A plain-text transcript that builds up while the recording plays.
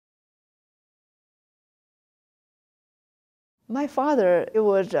My father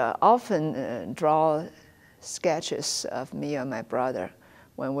would often draw sketches of me and my brother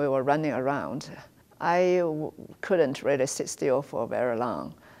when we were running around. I couldn't really sit still for very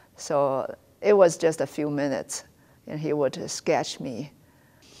long, so it was just a few minutes, and he would sketch me.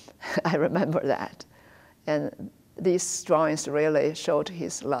 I remember that. And these drawings really showed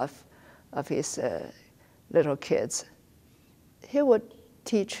his love of his little kids. He would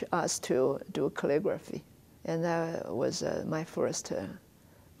teach us to do calligraphy, and that was my first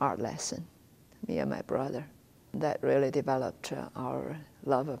art lesson, me and my brother. That really developed our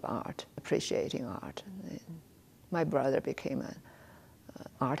love of art, appreciating art. My brother became an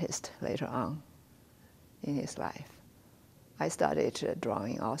artist later on in his life. I started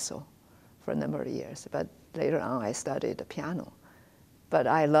drawing also for a number of years, but later on I studied the piano. But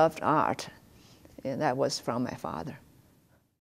I loved art, and that was from my father.